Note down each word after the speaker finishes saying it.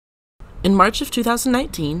In March of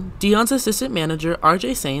 2019, Dion's assistant manager,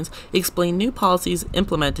 RJ Saenz, explained new policies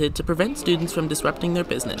implemented to prevent students from disrupting their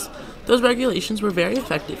business. Those regulations were very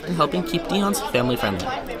effective in helping keep Dion's family-friendly.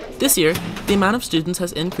 This year, the amount of students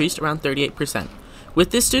has increased around 38%.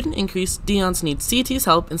 With this student increase, Dion's needs CT's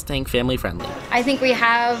help in staying family-friendly. I think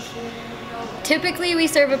typically we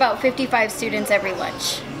serve about 55 students every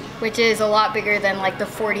lunch, which is a lot bigger than like the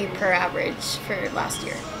 40 per average for last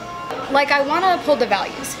year. Like, I want to uphold the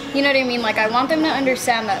values, you know what I mean? Like, I want them to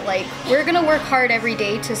understand that, like, we're going to work hard every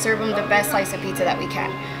day to serve them the best slice of pizza that we can.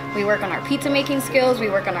 We work on our pizza making skills, we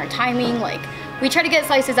work on our timing, like, we try to get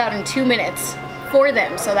slices out in 2 minutes for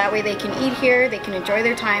them, so that way they can eat here, they can enjoy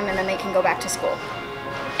their time, and then they can go back to school.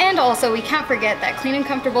 And also, we can't forget that clean and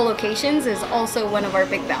comfortable locations is also one of our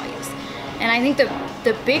big values. And I think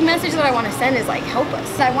the big message that I want to send is, like, help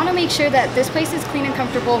us. I want to make sure that this place is clean and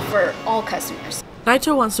comfortable for all customers.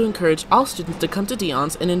 Nieto wants to encourage all students to come to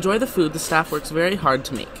Dion's and enjoy the food the staff works very hard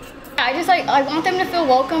to make. I want them to feel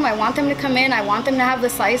welcome, I want them to come in, I want them to have the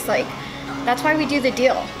slice, like, that's why we do the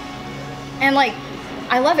deal. And, like,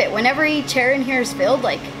 I love it. Whenever each chair in here is filled,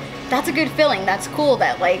 like, that's a good feeling. That's cool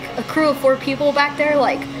that, like, a crew of 4 people back there,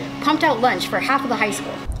 like, pumped out lunch for half of the high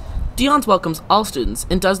school. Dion's welcomes all students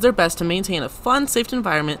and does their best to maintain a fun, safe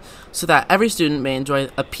environment so that every student may enjoy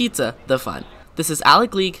a pizza the fun. This is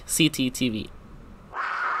Alec, CT TV.